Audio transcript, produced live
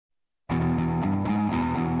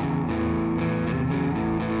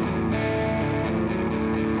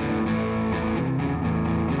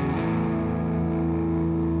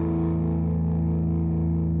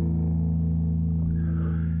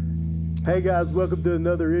Hey guys, welcome to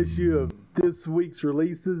another issue of this week's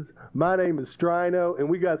releases. My name is Strino, and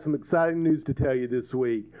we got some exciting news to tell you this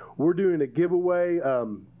week. We're doing a giveaway.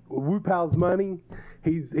 Woopal's money.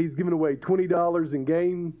 He's giving away $20 in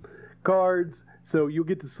game cards, so you'll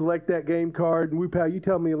get to select that game card. And Woopal, you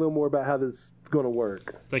tell me a little more about how this is going to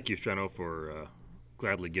work. Thank you, Strino, for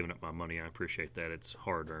gladly giving up my money. I appreciate that. It's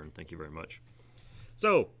hard earned. Thank you very much.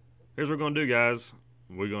 So here's what we're going to do, guys.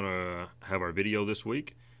 We're going to have our video this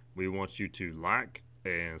week. We want you to like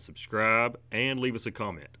and subscribe and leave us a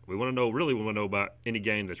comment. We want to know about any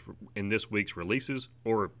game that's in this week's releases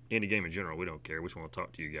or any game in general. We don't care. We just want to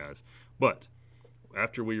talk to you guys. But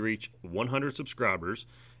after we reach 100 subscribers,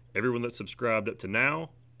 everyone that's subscribed up to now,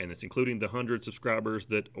 and it's including the 100 subscribers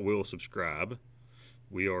that will subscribe,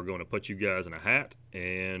 we are going to put you guys in a hat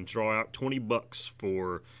and draw out $20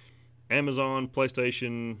 for Amazon,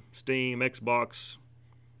 PlayStation, Steam, Xbox,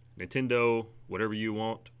 Nintendo, whatever you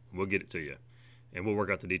want. We'll get it to you. And we'll work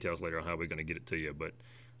out the details later on how we're going to get it to you. But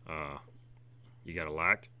you got to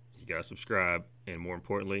like, you got to subscribe, and more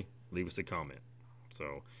importantly, leave us a comment.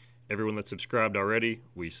 So everyone that's subscribed already,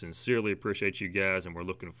 we sincerely appreciate you guys, and we're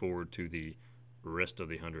looking forward to the rest of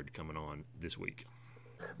the 100 coming on this week.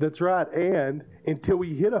 That's right. And until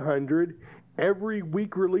we hit 100, every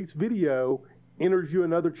week release video enters you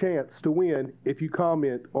another chance to win if you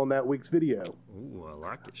comment on that week's video. Ooh, I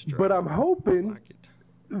like it, Strike. But I'm hoping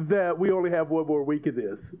that we only have one more week of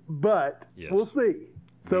this. But we'll see.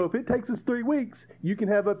 So if it takes us 3 weeks, you can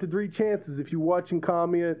have up to 3 chances if you watch and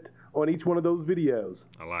comment on each one of those videos.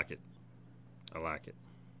 I like it. I like it.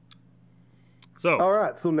 So, all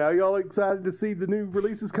right. So now y'all excited to see the new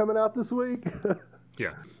releases coming out this week?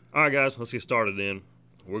 Yeah. All right, guys. Let's get started then.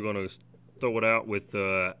 We're going to throw it out with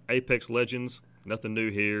Apex Legends. Nothing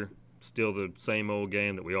new here. Still the same old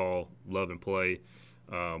game that we all love and play.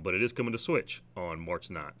 But it is coming to Switch on March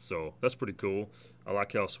 9th. So that's pretty cool. I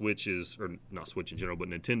like how Switch is, or not Switch in general, but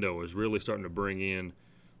Nintendo is really starting to bring in,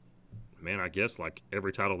 man, I guess like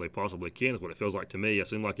every title they possibly can is what it feels like to me. It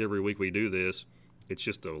seems like every week we do this, it's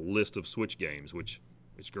just a list of Switch games, which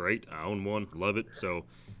is great. I own one, love it. So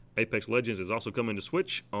Apex Legends is also coming to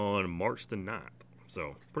Switch on March the 9th.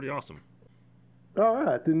 So pretty awesome. All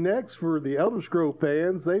right, the next for the Elder Scrolls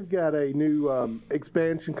fans, they've got a new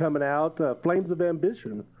expansion coming out, Flames of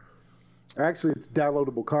Ambition. Actually, it's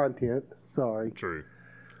downloadable content. Sorry. True.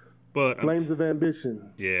 But Flames of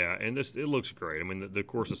Ambition. Yeah, and it looks great. I mean, the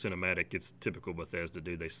course of cinematic, it's typical Bethesda,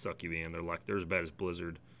 dude. They suck you in. They're as bad as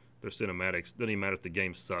Blizzard. Their cinematics, doesn't even matter if the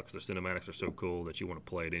game sucks. Their cinematics are so cool that you want to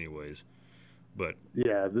play it anyways. But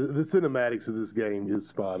yeah, the cinematics of this game is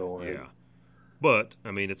spot on. Yeah. But, I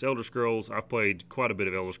mean, it's Elder Scrolls. I've played quite a bit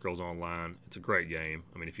of Elder Scrolls Online. It's a great game.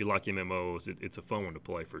 I mean, if you like MMOs, it's a fun one to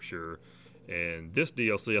play for sure. And this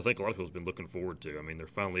DLC, I think a lot of people have been looking forward to. I mean, they're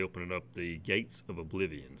finally opening up the Gates of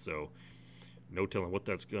Oblivion. So, no telling what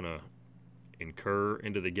that's going to incur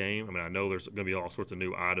into the game. I mean, I know there's going to be all sorts of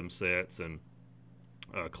new item sets and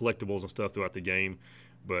collectibles and stuff throughout the game.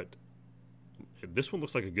 But this one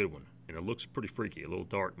looks like a good one. And it looks pretty freaky, a little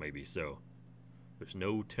dark maybe. So, there's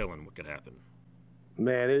no telling what could happen.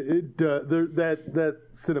 Man, that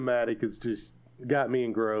cinematic has just got me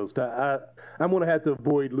engrossed. I'm going to have to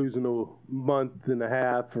avoid losing a month and a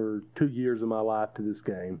half or 2 years of my life to this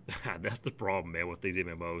game. That's the problem, man, with these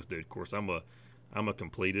MMOs, dude. Of course, I'm a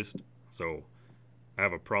completist, so I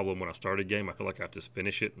have a problem when I start a game. I feel like I have to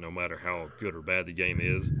finish it no matter how good or bad the game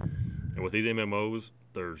is. And with these MMOs,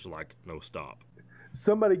 there's like no stop.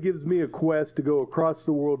 Somebody gives me a quest to go across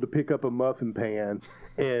the world to pick up a muffin pan,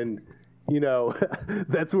 and you know,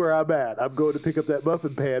 that's where I'm at. I'm going to pick up that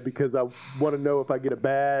muffin pan because I want to know if I get a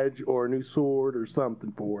badge or a new sword or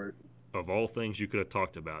something for it. Of all things you could have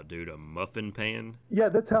talked about, dude, a muffin pan? Yeah,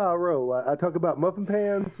 that's how I roll. I talk about muffin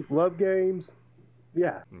pans, love games.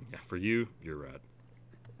 Yeah. Yeah, for you, you're right.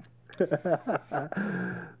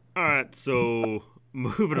 All right, so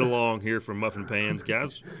moving along here from muffin pans,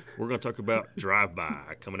 guys, we're going to talk about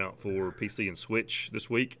Drive-By coming out for PC and Switch this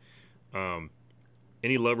week.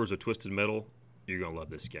 Any lovers of Twisted Metal, you're going to love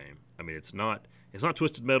this game. I mean, it's not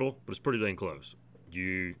Twisted Metal, but it's pretty dang close.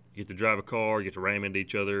 You get to drive a car, you get to ram into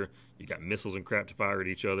each other, you got missiles and crap to fire at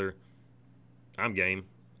each other. I'm game.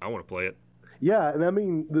 I want to play it. Yeah, and I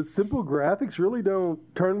mean, the simple graphics really don't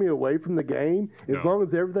turn me away from the game. As long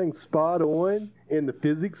as everything's spot on and the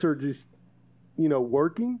physics are just,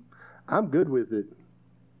 working, I'm good with it.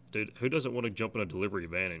 Dude, who doesn't want to jump in a delivery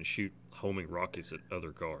van and shoot homing rockets at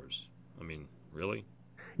other cars? I mean, really?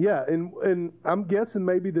 Yeah, and I'm guessing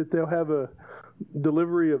maybe that they'll have a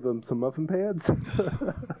delivery of some muffin pads.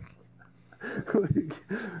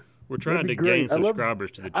 We're trying to gain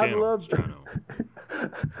subscribers to the channel.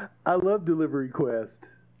 I love Delivery Quest.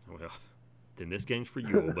 Well, then this game's for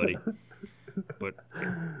you, old buddy. But,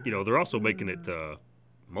 they're also making it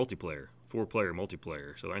multiplayer, 4-player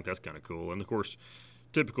multiplayer. So I think that's kind of cool. And, of course,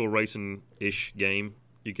 typical racing-ish game.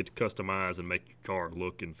 You get to customize and make your car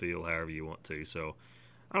look and feel however you want to. So,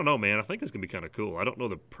 I don't know, man. I think it's going to be kind of cool. I don't know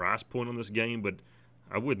the price point on this game, but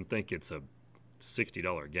I wouldn't think it's a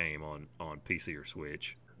 $60 game on PC or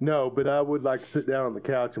Switch. No, but I would like to sit down on the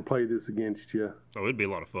couch and play this against you. Oh, it'd be a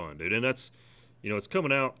lot of fun, dude. And that's, it's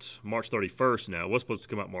coming out March 31st now. It was supposed to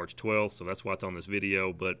come out March 12th, so that's why it's on this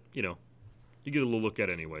video. But, you get a little look at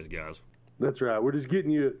it anyways, guys. That's right. We're just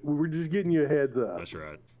getting you a heads up. That's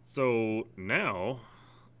right. So now,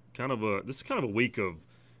 this is kind of a week of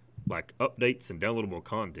like updates and downloadable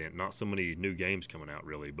content. Not so many new games coming out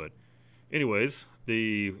really, but anyways,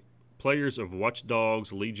 the players of Watch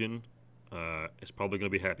Dogs Legion is probably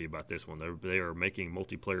going to be happy about this one. They are making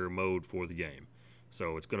multiplayer mode for the game,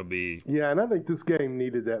 so it's going to be. Yeah, and I think this game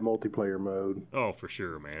needed that multiplayer mode. Oh, for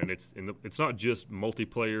sure, man. And it's not just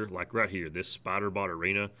multiplayer. Like right here, this Spider-Bot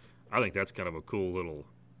Arena. I think that's kind of a cool little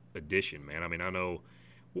addition, man. I mean, I know.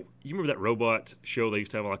 You remember that robot show they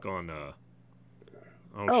used to have like on? Yeah,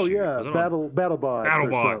 BattleBots.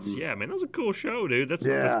 BattleBots. Yeah, man, that was a cool show, dude. That's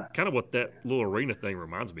kind of what that little arena thing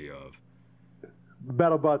reminds me of.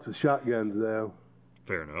 BattleBots with shotguns, though.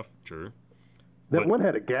 Fair enough, sure. That one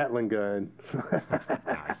had a Gatling gun.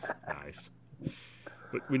 Nice.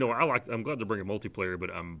 But I'm glad to bring a multiplayer, but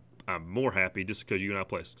I'm more happy just because you and I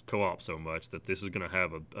play co-op so much that this is going to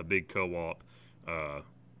have a big co-op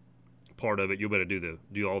part of it. You'll better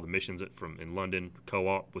do all the missions in London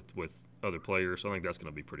co-op with other players. So I think that's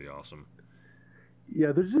going to be pretty awesome.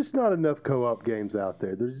 Yeah, there's just not enough co-op games out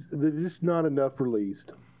there. There's just not enough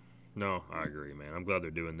released. No, I agree, man. I'm glad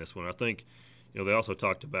they're doing this one. I think, they also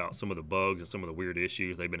talked about some of the bugs and some of the weird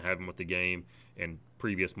issues they've been having with the game and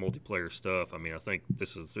previous multiplayer stuff. I mean, I think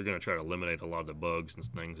they're going to try to eliminate a lot of the bugs and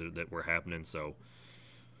things that were happening. So,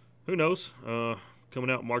 who knows? Coming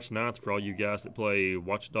out March 9th for all you guys that play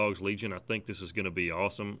Watch Dogs Legion. I think this is going to be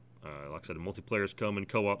awesome. Like I said, the multiplayer's coming,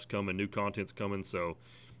 co-op's coming, new content's coming, so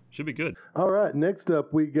should be good. All right, next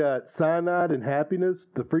up we got Cyanide and Happiness,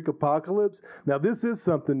 the Freakpocalypse. Now this is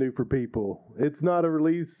something new for people. It's not a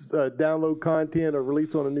release, download content or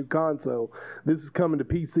release on a new console. This is coming to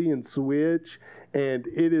PC and Switch, and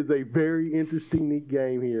it is a very interesting, neat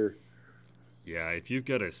game here. Yeah, if you've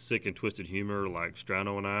got a sick and twisted humor like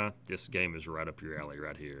Strano and I, this game is right up your alley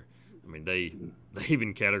right here. I mean, they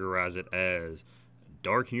even categorize it as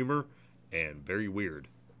dark humor and very weird.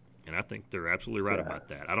 And I think they're absolutely right about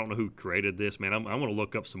that. I don't know who created this, man. I'm going to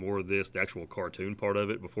look up some more of this, the actual cartoon part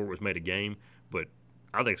of it, before it was made a game. But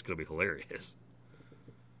I think it's going to be hilarious.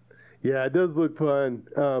 Yeah, it does look fun.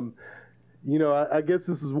 I guess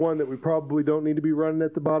this is one that we probably don't need to be running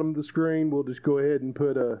at the bottom of the screen. We'll just go ahead and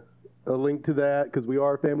put a link to that because we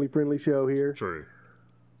are a family-friendly show here. True.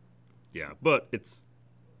 Yeah, but it's...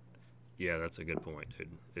 Yeah, that's a good point,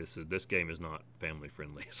 dude. This game is not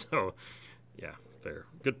family-friendly, so... Yeah, fair.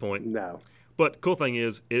 Good point. No. But cool thing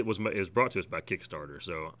is, it was brought to us by Kickstarter.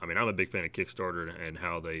 So, I mean, I'm a big fan of Kickstarter and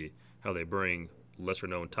how they bring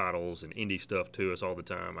lesser-known titles and indie stuff to us all the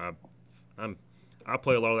time. I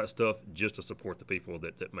play a lot of that stuff just to support the people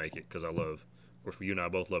that make it because I love... Of course, you and I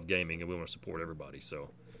both love gaming, and we want to support everybody,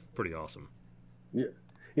 so pretty awesome.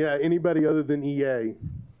 Yeah, anybody other than EA,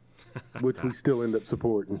 which we still end up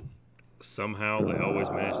supporting. Somehow, they always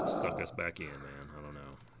manage to suck us back in, man. I don't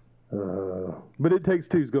know. But It Takes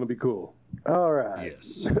Two is going to be cool. All right.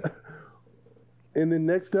 Yes. And then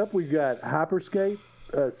next up, we got Hyperscape,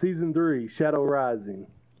 Season 3, Shadow Rising.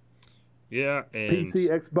 Yeah, and... PC,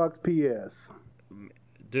 Xbox, PS.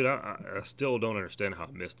 Dude, I still don't understand how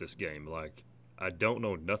I missed this game. Like, I don't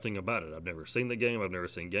know nothing about it. I've never seen the game. I've never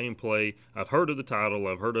seen gameplay. I've heard of the title.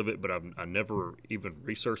 I've heard of it, but I never even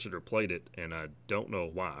researched it or played it, and I don't know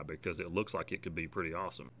why, because it looks like it could be pretty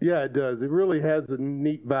awesome. Yeah, it does. It really has a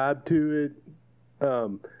neat vibe to it.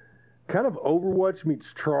 Kind of Overwatch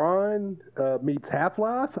meets Tron meets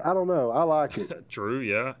Half-Life. I don't know. I like it. True,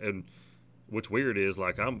 yeah. And what's weird is,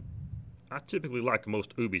 like, I typically like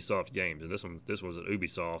most Ubisoft games, and this was at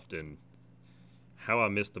Ubisoft, and how I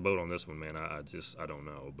missed the boat on this one, man, I don't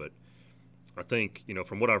know. But I think,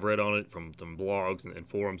 from what I've read on it, from some blogs and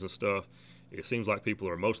forums and stuff, it seems like people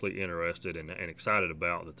are mostly interested and excited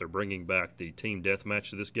about that they're bringing back the team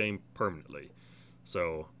deathmatch to this game permanently.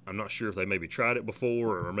 So I'm not sure if they maybe tried it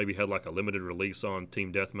before or maybe had like a limited release on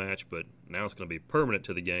team deathmatch, but now it's going to be permanent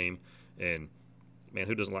to the game. And, man,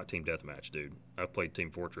 who doesn't like team deathmatch, dude? I've played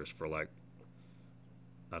Team Fortress for like,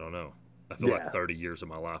 I don't know. I feel like 30 years of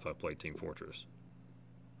my life I've played Team Fortress.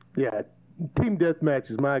 Yeah, Team deathmatch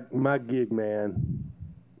is my gig, man.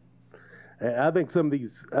 And I think some of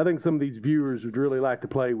these viewers would really like to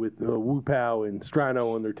play with Wu Pow and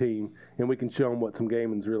Strino on their team, and we can show them what some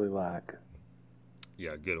gaming's really like.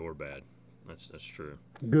 Yeah, good or bad. That's true.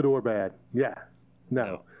 Good or bad. Yeah.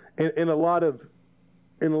 No. And a lot of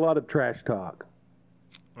trash talk.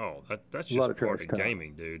 Oh, that's just part of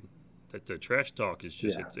gaming, dude. That the trash talk is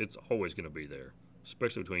just it's always going to be there,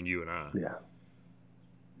 especially between you and I. Yeah.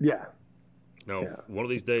 Yeah. No, one of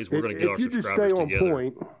these days we're going to get our subscribers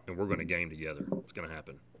together, and we're going to game together. It's going to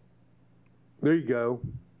happen. There you go.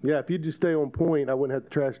 Yeah, if you just stay on point, I wouldn't have to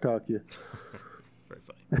trash talk you. Very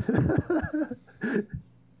funny.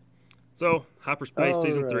 So, Hyperspace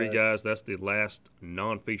Season 3, guys, that's the last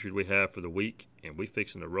non-featured we have for the week, and we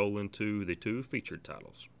fixing to roll into the 2 featured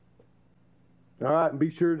titles. All right, and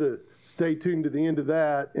be sure to stay tuned to the end of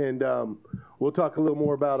that, and we'll talk a little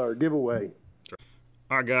more about our giveaway.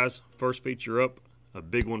 All right, guys, first feature up, a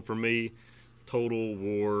big one for me, Total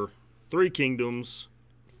War 3 Kingdoms,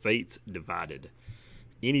 Fates Divided.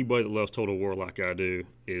 Anybody that loves Total War like I do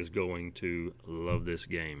is going to love this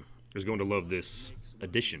game. Is going to love this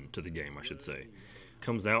addition to the game, I should say.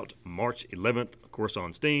 Comes out March 11th, of course,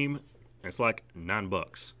 on Steam. And it's like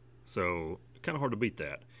 $9. So, kind of hard to beat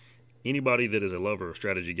that. Anybody that is a lover of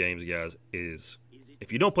strategy games, guys,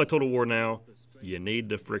 if you don't play Total War now, you need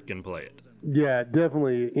to freaking play it. Yeah,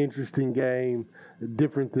 definitely an interesting game.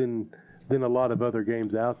 Different than a lot of other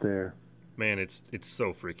games out there. Man, it's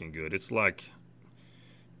so freaking good. It's like,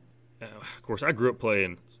 of course, I grew up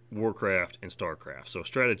playing Warcraft and StarCraft, so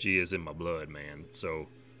strategy is in my blood, man. So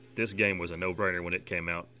this game was a no-brainer when it came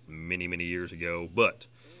out many, many years ago. But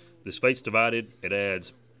this Fates Divided, it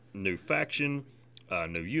adds new faction,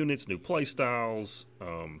 new units, new play styles.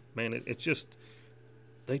 Man, it's just,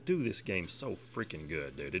 they do this game so freaking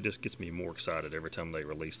good, dude. It just gets me more excited every time they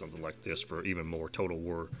release something like this for even more Total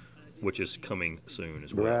War, which is coming soon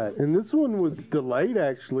as well. Right, and this one was delayed,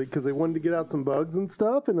 actually, because they wanted to get out some bugs and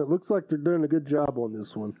stuff, and it looks like they're doing a good job on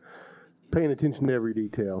this one, paying attention to every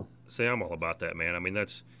detail. See, I'm all about that, man. I mean,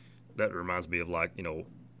 that reminds me of, like,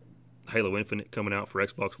 Halo Infinite coming out for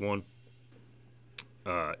Xbox One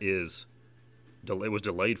it was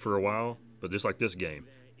delayed for a while, but just like this game,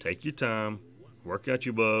 take your time, work out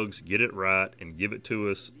your bugs, get it right, and give it to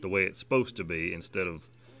us the way it's supposed to be instead of,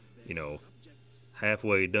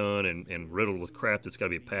 halfway done and riddled with crap that's got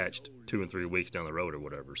to be patched 2 and 3 weeks down the road or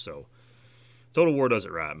whatever. So Total War does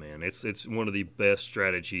it right, man. It's one of the best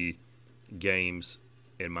strategy games,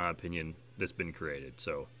 in my opinion, that's been created.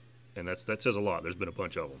 So, and that says a lot. There's been a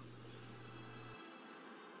bunch of them.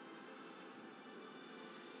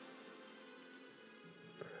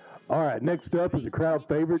 All right, next up is a crowd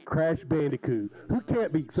favorite, Crash Bandicoot. Who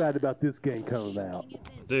can't be excited about this game coming out?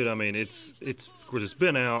 Dude, I mean, it's of course it's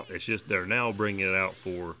been out. It's just they're now bringing it out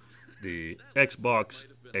for the Xbox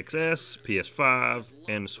XS, PS5,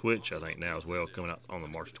 and Switch, I think, now as well, coming out on the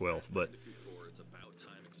March 12th. But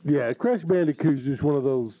yeah, Crash Bandicoot is just one of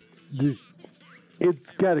those.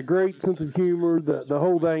 It's got a great sense of humor. The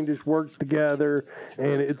whole thing just works together,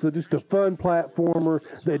 and it's just a fun platformer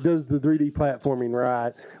that does the 3D platforming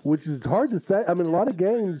right, which is hard to say. I mean, a lot of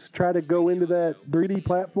games try to go into that 3D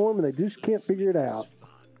platform, and they just can't figure it out.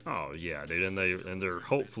 Oh yeah, dude, and they're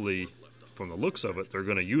hopefully, from the looks of it, they're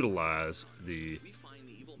going to utilize the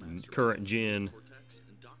current gen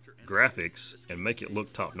graphics and make it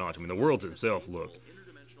look top notch. I mean, the worlds themselves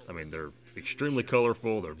they're extremely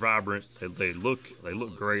colorful. They're vibrant. They look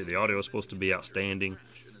great. The audio is supposed to be outstanding.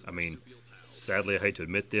 I mean, sadly, I hate to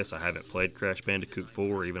admit this, I haven't played Crash Bandicoot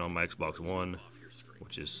 4 even on my Xbox One,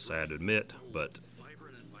 which is sad to admit, but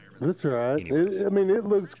that's right. It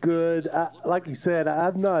looks good. Like you said,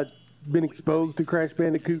 I've not been exposed to Crash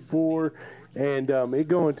Bandicoot 4, and it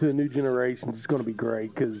going to a new generation is going to be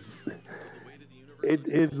great because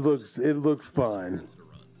it looks fun.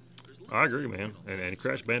 I agree, man. And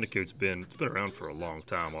Crash Bandicoot's been around for a long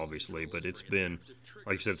time, obviously, but it's been,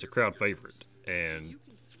 like you said, it's a crowd favorite. And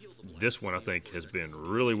this one, I think, has been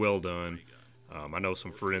really well done. I know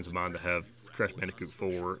some friends of mine that have Crash Bandicoot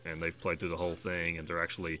 4, and they've played through the whole thing, and they're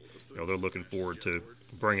actually, they're looking forward to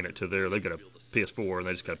bringing it to they've got a PS4, and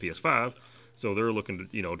they just got a PS5, so they're looking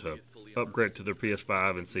to, to upgrade to their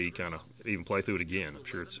PS5 and see, kind of, even play through it again. I'm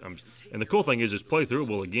sure and the cool thing is it's play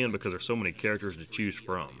throughable again because there's so many characters to choose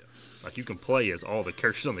from. Like, you can play as all the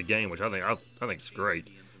characters on the game, which I think it's great,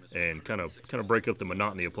 and kind of break up the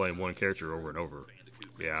monotony of playing one character over and over.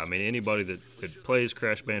 Yeah, I mean, anybody that plays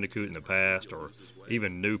Crash Bandicoot in the past, or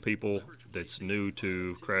even new people that's new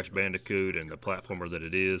to Crash Bandicoot and the platformer that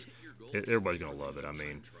it is, everybody's going to love it. I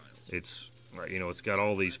mean, it's You know, it's got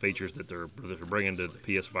all these features that they're bringing to the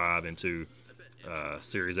PS5 into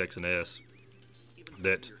Series X and S.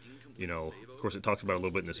 That, you know, of course, it talks about a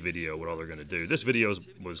little bit in this video what all they're going to do. This video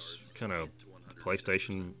was kind of the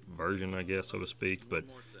PlayStation version, I guess, so to speak, but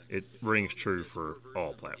it rings true for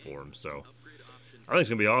all platforms. So I think it's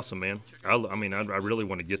going to be awesome, man. I really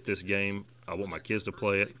want to get this game. I want my kids to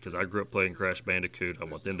play it because I grew up playing Crash Bandicoot. I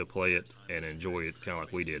want them to play it and enjoy it kind of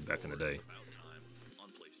like we did back in the day.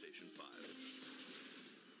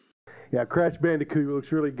 Yeah, Crash Bandicoot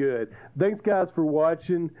looks really good. Thanks, guys, for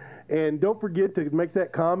watching. And don't forget to make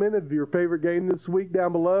that comment of your favorite game this week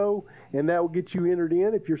down below, and that will get you entered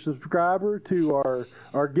in if you're a subscriber to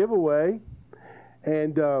our giveaway.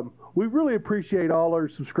 And we really appreciate all our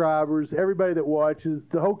subscribers, everybody that watches,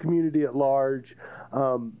 the whole community at large.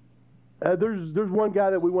 There's one guy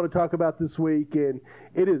that we want to talk about this week, and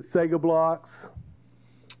it is Sega Blocks.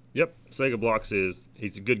 Yep, Sega Blocks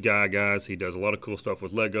he's a good guy, guys. He does a lot of cool stuff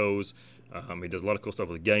with Legos. He does a lot of cool stuff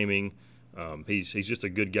with gaming. He's just a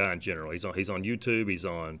good guy in general. He's on YouTube. He's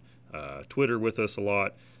on Twitter with us a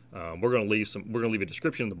lot. We're gonna leave a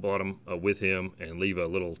description at the bottom with him and leave a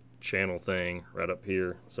little channel thing right up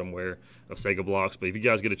here somewhere of Sega Blocks. But if you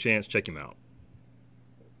guys get a chance, check him out.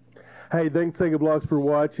 Hey, thanks Sega Blocks for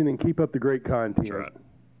watching, and keep up the great content. That's right.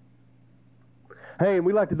 Hey, and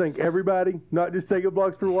we'd like to thank everybody, not just Sega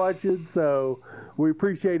Blocks, for watching. So we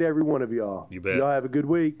appreciate every one of y'all. You bet. Y'all have a good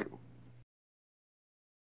week.